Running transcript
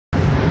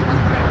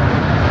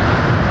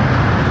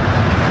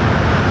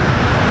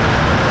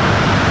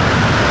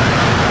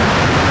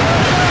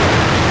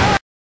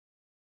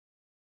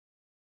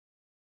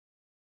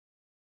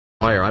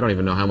Fire. I don't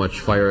even know how much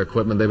fire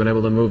equipment they've been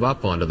able to move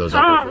up onto those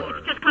upper floors.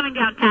 It's just coming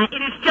down, Pat.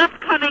 It is just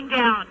coming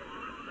down.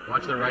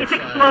 Watch the right it's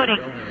side. Exploding.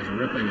 The building is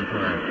ripping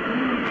apart.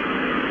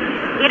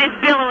 It is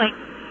billowing.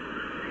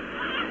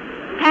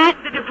 Pat,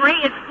 the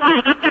debris is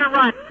flying. I'm going to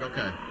run.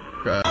 Okay.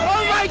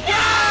 Oh my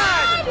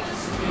God!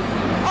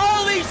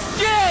 Holy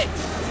shit!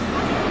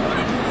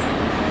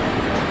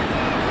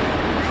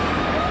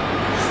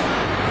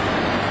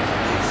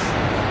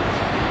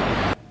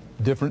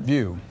 Different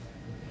view.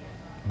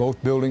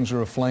 Both buildings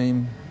are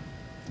aflame.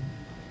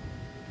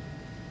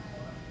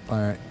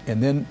 And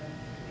then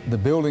the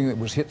building that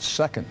was hit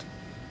second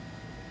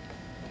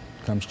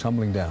comes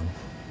tumbling down.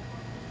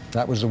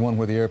 That was the one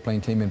where the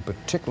airplane came in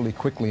particularly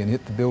quickly and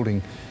hit the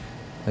building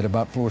at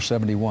about floor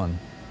 71.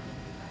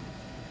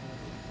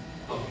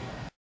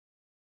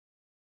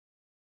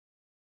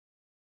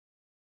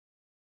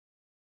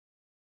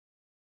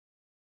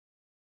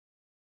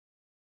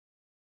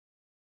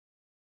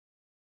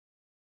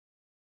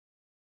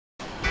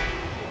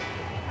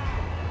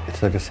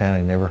 It's like a sound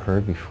I never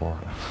heard before.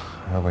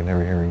 I hope I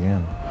never hear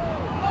again.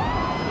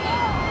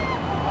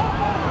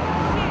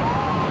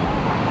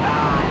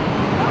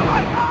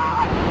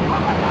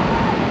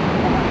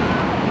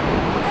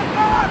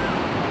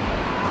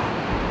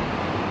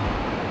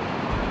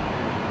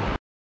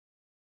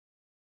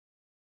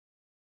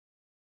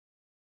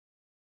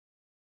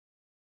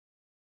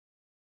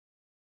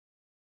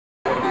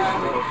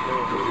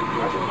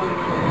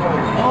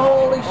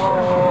 Holy shit!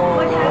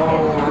 What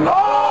happened?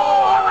 Oh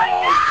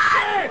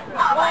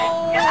my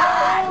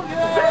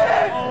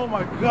God! Oh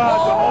my God! Oh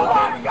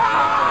my God!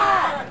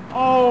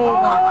 Oh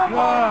my God! Oh my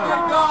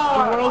God!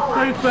 The World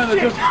Trade Center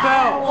just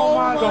fell. The whole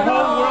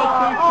World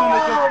Trade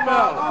Center just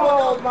fell.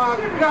 Oh my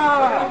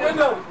God!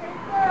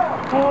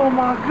 Oh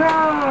my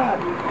God!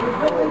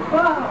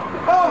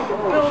 Oh,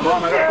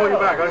 I gotta pull you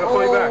back. I gotta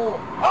pull you back.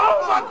 Oh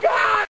my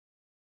God!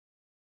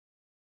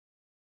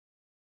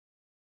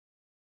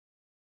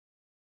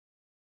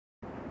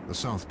 The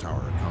South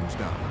Tower comes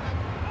down.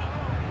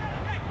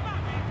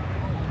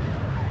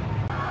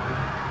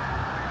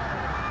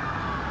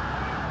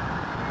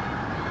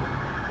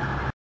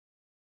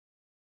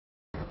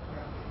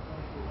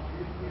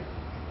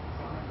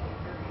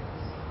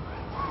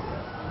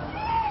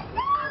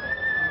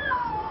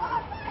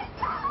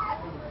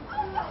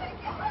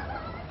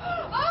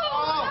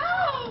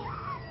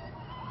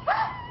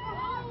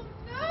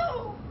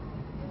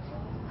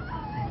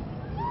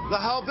 The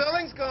whole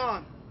building's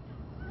gone.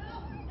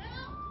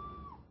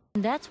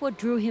 And that's what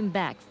drew him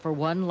back for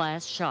one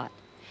last shot.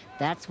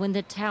 That's when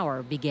the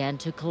tower began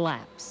to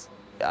collapse.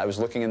 I was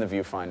looking in the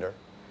viewfinder,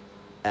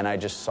 and I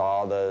just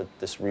saw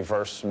this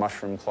reverse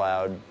mushroom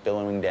cloud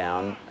billowing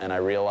down, and I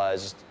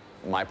realized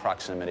my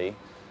proximity,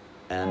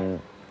 and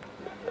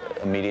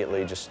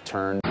immediately just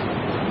turned.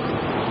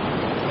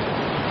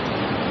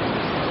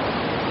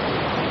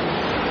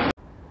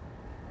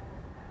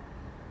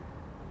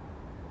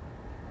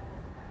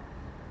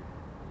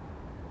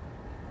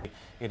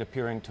 It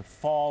appearing to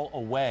fall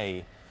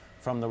away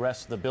from the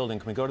rest of the building.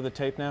 Can we go to the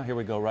tape now? Here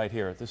we go, right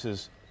here. This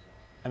is,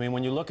 I mean,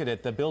 when you look at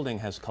it, the building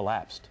has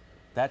collapsed.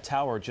 That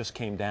tower just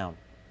came down.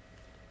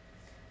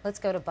 Let's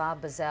go to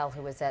Bob Bazell,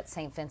 who was at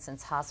St.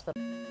 Vincent's Hospital.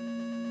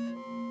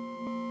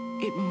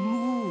 It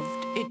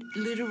moved. It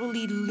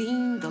literally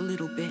leaned a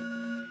little bit.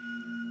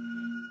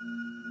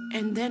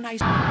 And then I...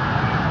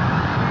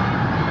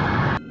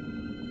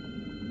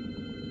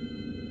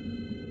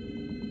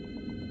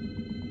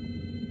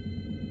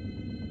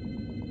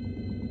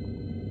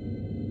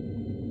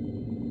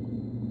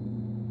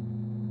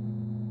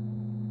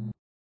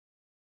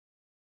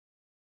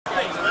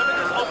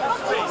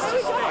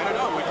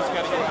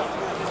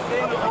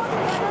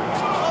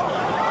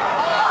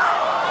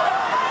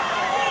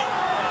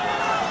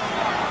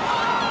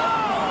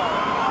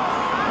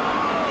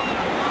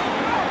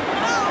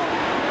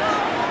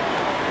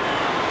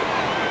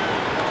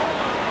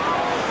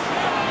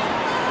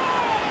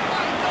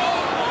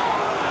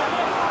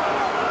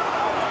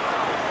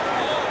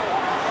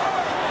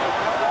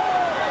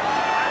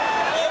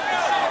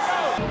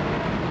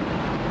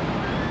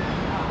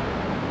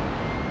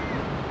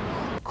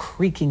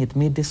 Creaking, it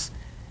made this,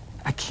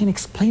 I can't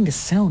explain the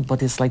sound,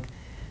 but it's like,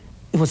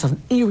 it was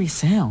an eerie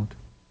sound.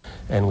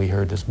 And we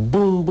heard this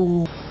boom,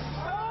 boom.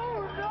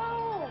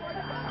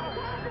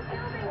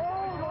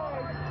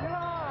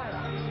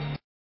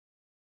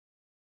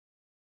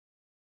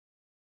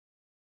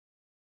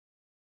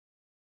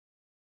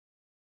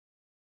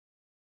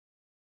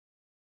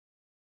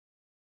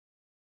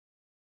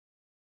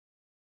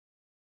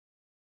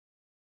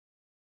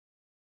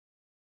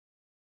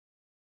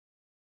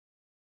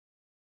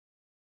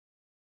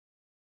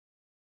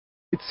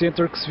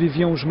 Center que se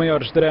viviam os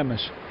maiores dramas,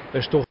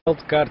 as torres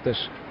de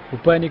cartas, o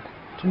pânico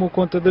tomou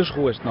conta das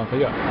ruas de Nova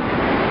York.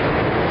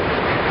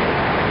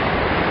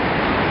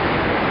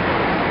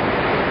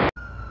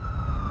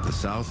 The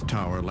South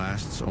Tower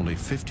lasts only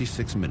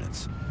 56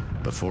 minutes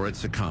before it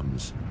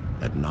succumbs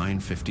at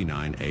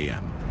 9:59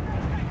 a.m.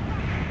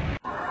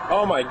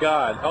 Oh my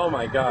God, oh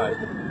my God.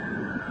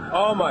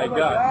 Oh my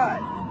God.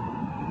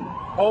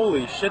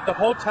 Holy shit, the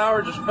whole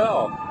tower just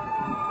fell.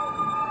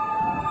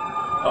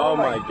 Oh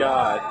my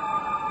god.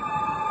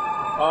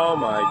 Oh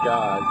my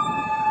god.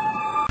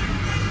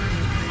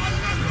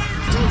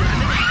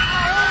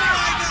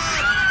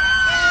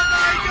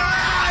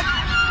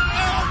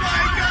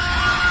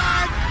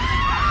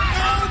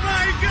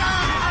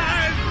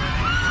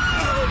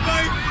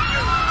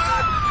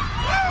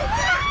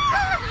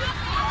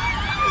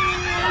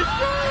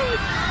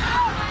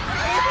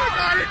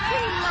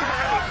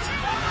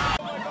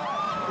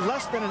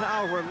 Less than an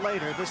hour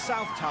later, the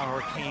South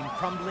Tower came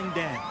crumbling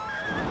down.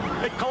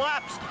 It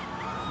collapsed.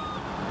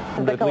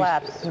 The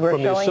collapse. We're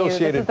showing you,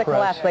 this is the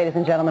collapse, ladies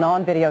and gentlemen,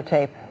 on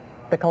videotape.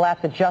 The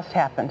collapse that just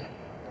happened.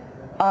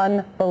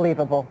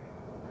 Unbelievable.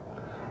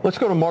 Let's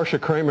go to Marcia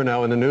Kramer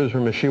now in the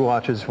newsroom as she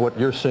watches what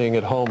you're seeing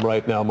at home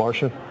right now.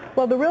 Marcia?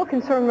 Well, the real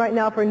concern right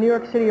now for New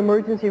York City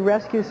Emergency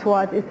Rescue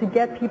Squad is to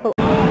get people...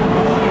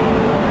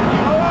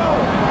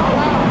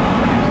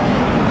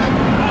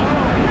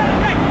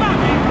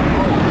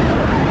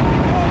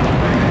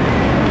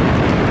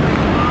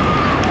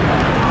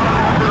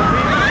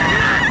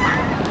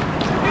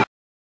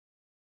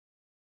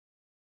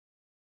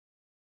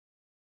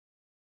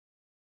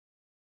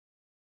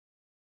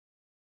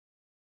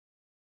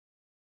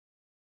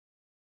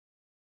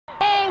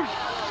 Oh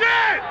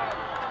shit!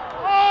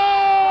 Oh!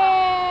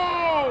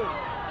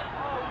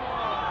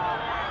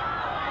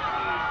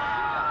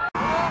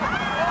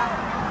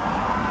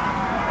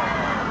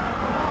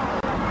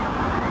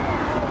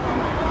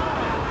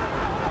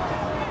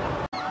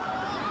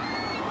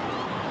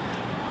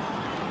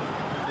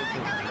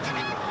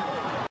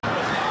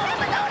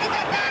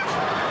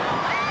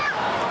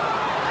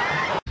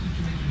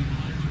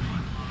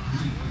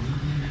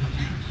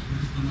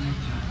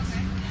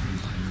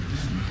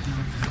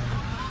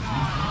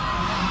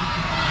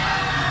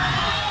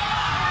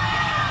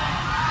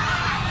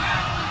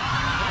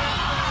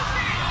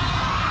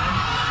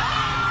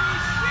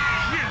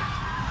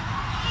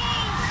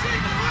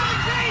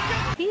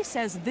 He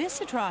says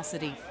this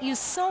atrocity is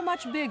so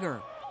much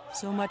bigger,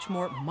 so much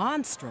more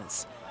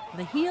monstrous.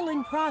 The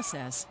healing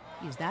process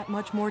is that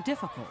much more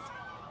difficult.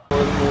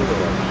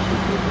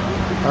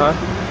 ¿Ah?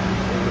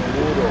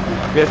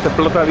 Mira, está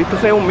explotadito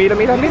ese un. Mira,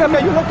 mira, mira, me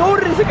cayó una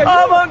torre, se cayó.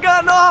 Oh my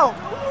god, no!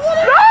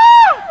 No!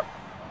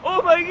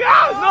 Oh my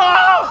god,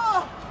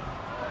 no!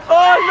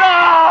 Oh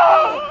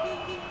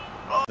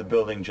no! The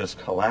building just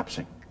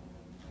collapsing.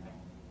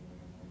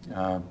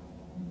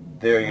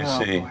 There you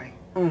see.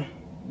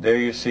 There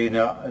you see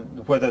now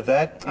whether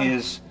that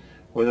is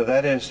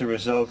the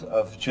result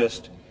of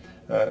just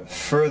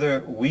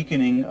further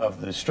weakening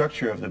of the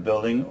structure of the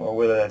building, or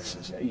whether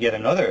that's yet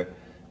another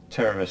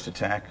terrorist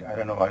attack. I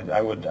don't know.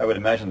 I would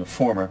imagine the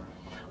former,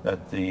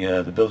 that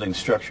the building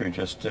structure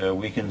just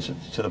weakens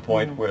to the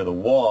point where the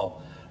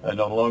wall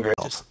no longer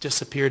just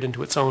disappeared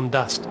into its own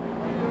dust.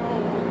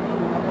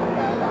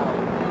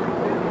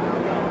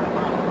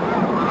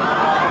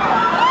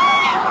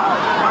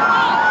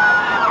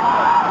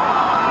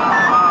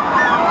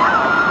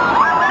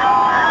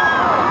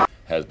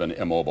 Has been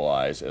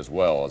immobilized as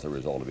well as a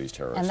result of these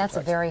terrorist And that's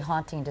attacks. a very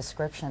haunting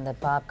description that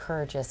Bob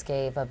Kerr just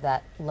gave of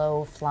that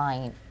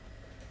low-flying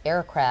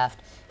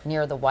aircraft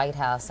near the White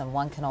House, and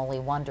one can only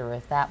wonder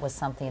if that was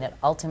something that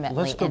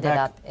ultimately ended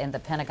up in the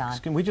Pentagon.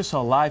 We just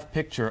saw a live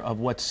picture of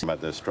what's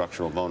about the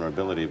structural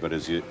vulnerability, but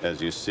as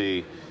you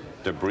see,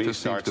 debris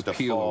starts to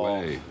fall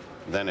away.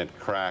 Then it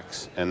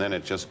cracks, and then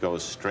it just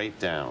goes straight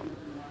down.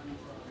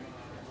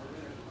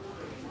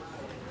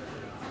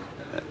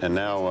 And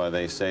now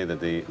they say that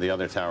the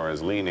other tower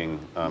is leaning.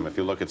 If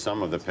you look at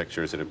some of the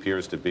pictures, it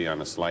appears to be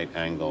on a slight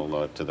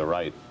angle to the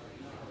right.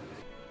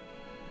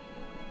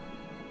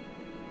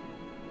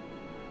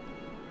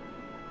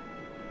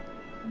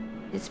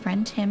 His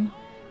friend Tim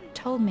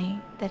told me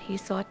that he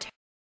saw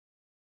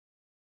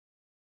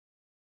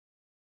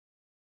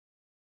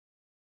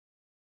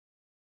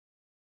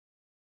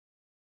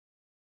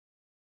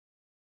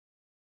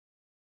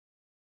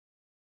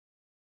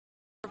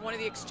one of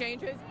the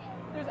exchanges.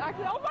 There's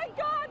actually, oh my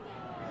god!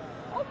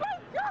 Oh my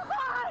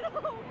god!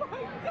 Oh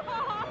my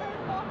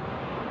god!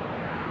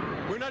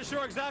 We're not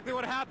sure exactly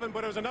what happened,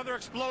 but it was another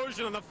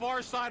explosion on the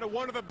far side of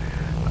one of the...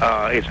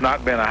 It's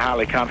not been a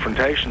highly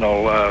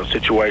confrontational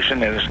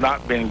situation, and it's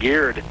not been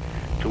geared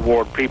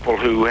toward people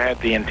who had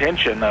the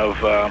intention of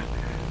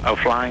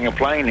flying a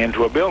plane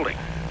into a building.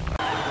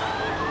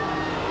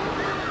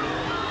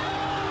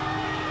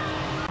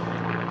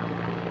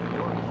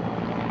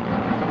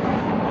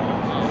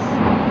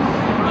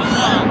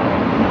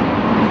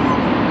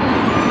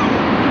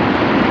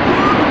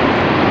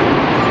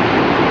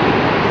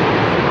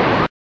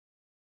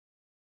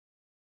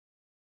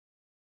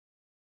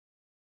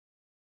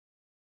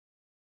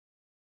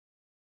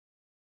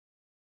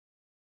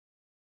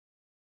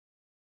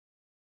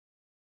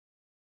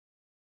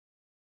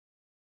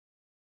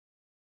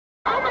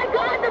 Oh my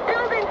god, the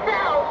building!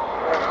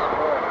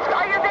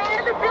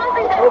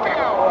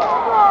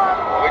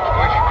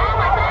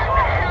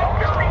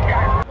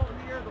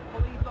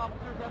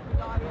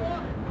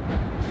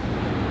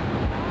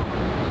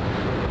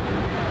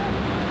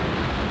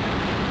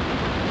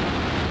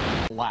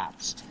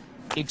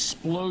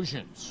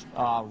 explosions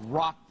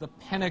rocked the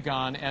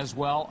Pentagon as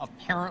well.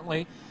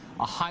 Apparently,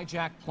 a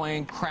hijacked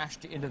plane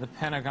crashed into the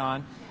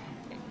Pentagon.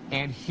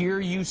 And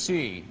here you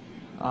see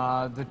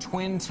the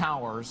Twin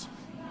Towers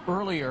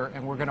earlier,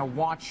 and we're going to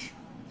watch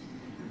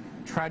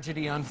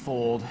tragedy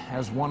unfold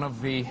as one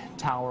of the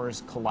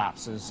towers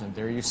collapses, and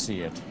there you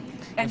see it.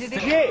 And did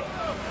it... Shit!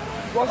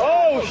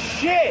 Oh,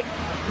 shit!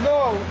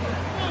 No!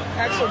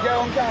 Axel, get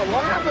on camera.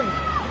 What happened?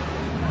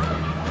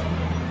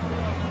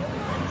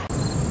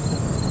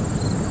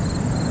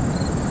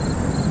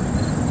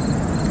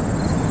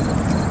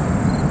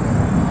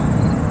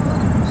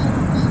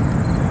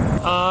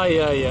 Ay,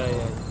 ay, ay,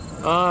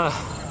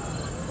 ay.